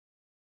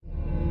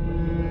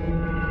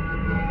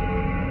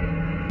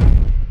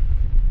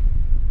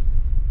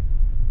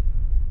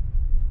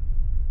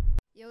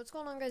What's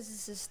going on, guys?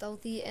 This is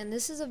Stealthy, and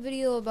this is a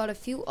video about a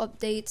few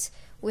updates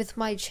with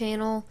my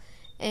channel.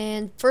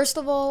 And first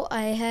of all,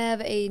 I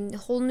have a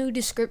whole new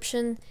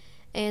description,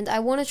 and I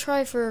want to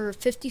try for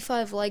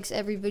 55 likes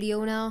every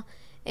video now.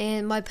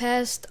 And my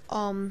past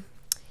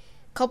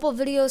couple of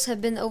videos have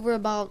been over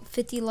about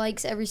 50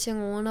 likes every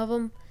single one of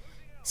them,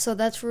 so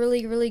that's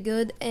really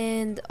good.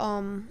 And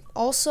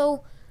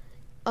also,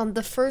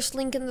 the first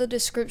link in the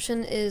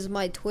description is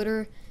my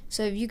Twitter.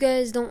 So if you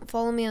guys don't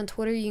follow me on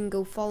Twitter, you can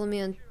go follow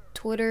me on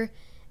Twitter.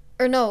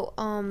 Or no,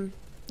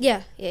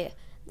 yeah,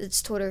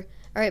 it's Twitter.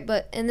 Alright,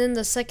 and then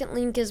the second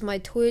link is my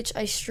Twitch.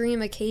 I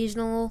stream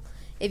occasional.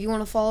 If you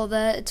want to follow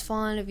that, it's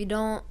fine. If you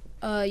don't,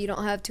 you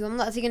don't have to. I'm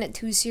not taking it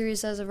too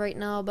serious as of right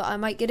now, but I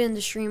might get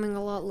into streaming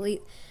a lot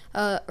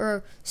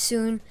or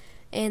soon.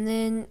 And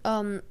then,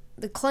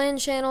 the clan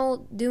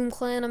channel, Doom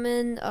Clan I'm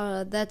in,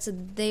 that's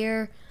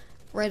there,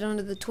 right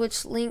under the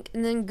Twitch link.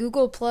 And then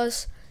Google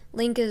Plus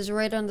link is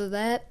right under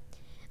that.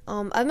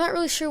 I'm not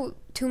really sure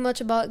too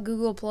much about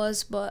Google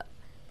Plus, but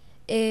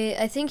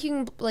I think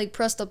you can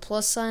press the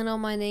plus sign on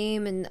my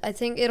name, and I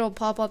think it'll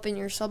pop up in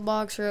your sub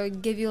box, or it'll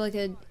give you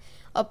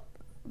up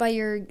by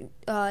your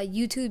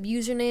YouTube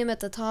username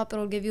at the top.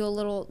 It'll give you a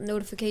little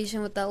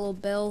notification with that little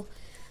bell,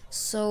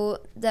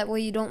 so that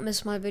way you don't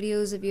miss my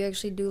videos if you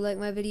actually do like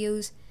my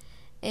videos.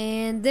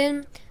 And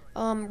then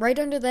right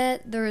under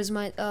that, there is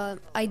my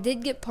I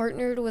did get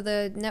partnered with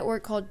a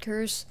network called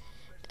Curse.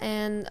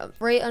 And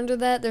right under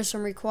that, there's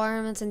some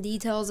requirements and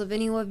details. If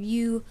any of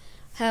you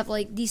have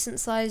decent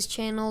sized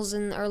channels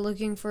and are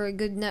looking for a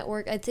good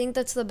network, I think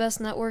that's the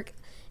best network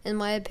in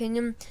my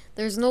opinion.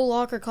 There's no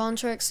lock or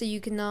contract, so you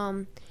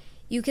can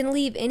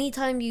leave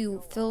anytime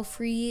you feel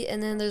free.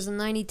 And then there's a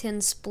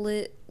 90-10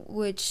 split,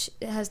 which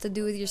has to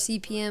do with your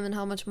CPM and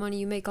how much money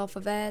you make off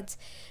of ads,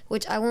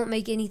 which I won't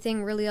make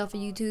anything really off of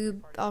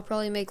YouTube. I'll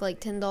probably make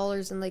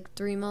 $10 in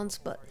 3 months,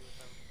 but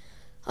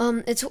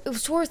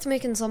it's worth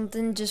making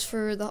something just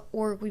for the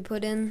work we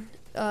put in,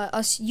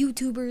 us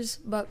YouTubers.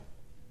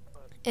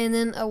 And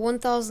then a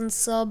 1,000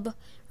 sub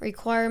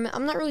requirement.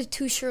 I'm not really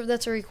too sure if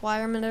that's a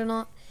requirement or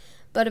not,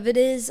 but if it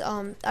is,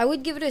 I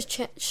would give it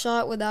a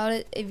shot without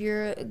it if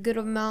you're a good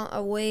amount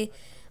away.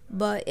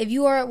 But if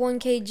you are at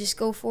 1K, just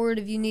go for it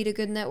if you need a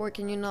good network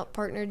and you're not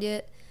partnered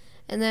yet.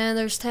 And then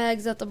there's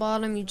tags at the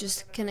bottom, you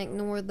just can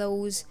ignore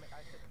those.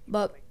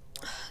 But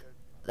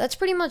that's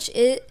pretty much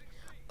it.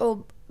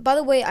 Oh, by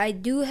the way, I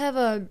do have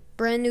a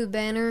brand new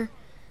banner,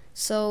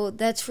 so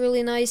that's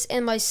really nice.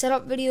 And my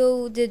setup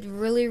video did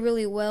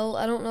really well.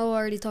 I don't know, I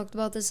already talked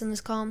about this in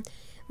this comm,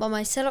 but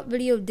my setup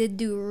video did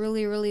do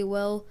really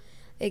well.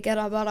 It got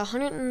about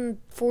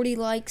 140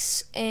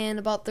 likes and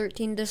about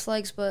 13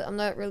 dislikes, but I'm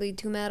not really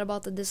too mad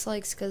about the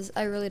dislikes because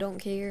I really don't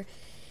care.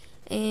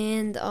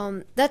 And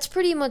that's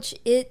pretty much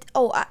it.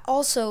 Oh,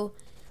 also,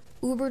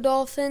 Uber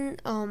Dolphin,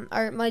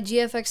 my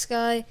GFX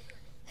guy,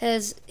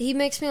 he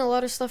makes me a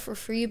lot of stuff for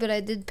free, but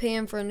I did pay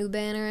him for a new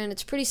banner, and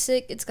it's pretty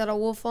sick. It's got a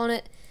wolf on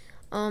it,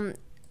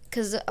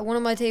 because one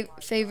of my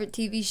favorite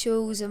TV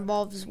shows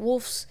involves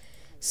wolves.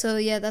 So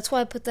yeah, that's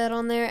why I put that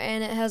on there,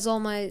 and it has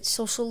all my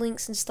social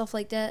links and stuff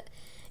like that.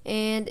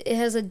 And it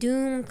has a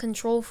Doom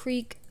Control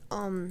Freak,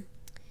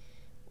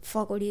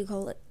 what do you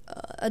call it?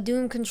 A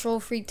Doom Control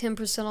Freak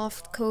 10%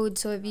 off code.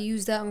 So if you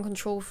use that on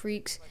Control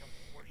Freaks,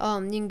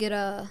 you can get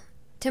a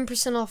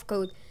 10% off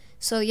code.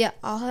 So yeah,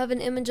 I'll have an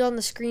image on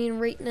the screen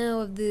right now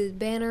of the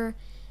banner,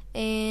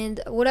 and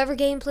whatever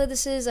gameplay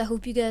this is, I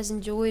hope you guys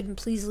enjoyed, and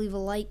please leave a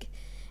like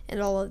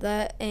and all of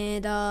that.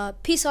 And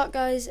peace out,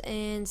 guys,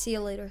 and see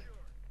you later.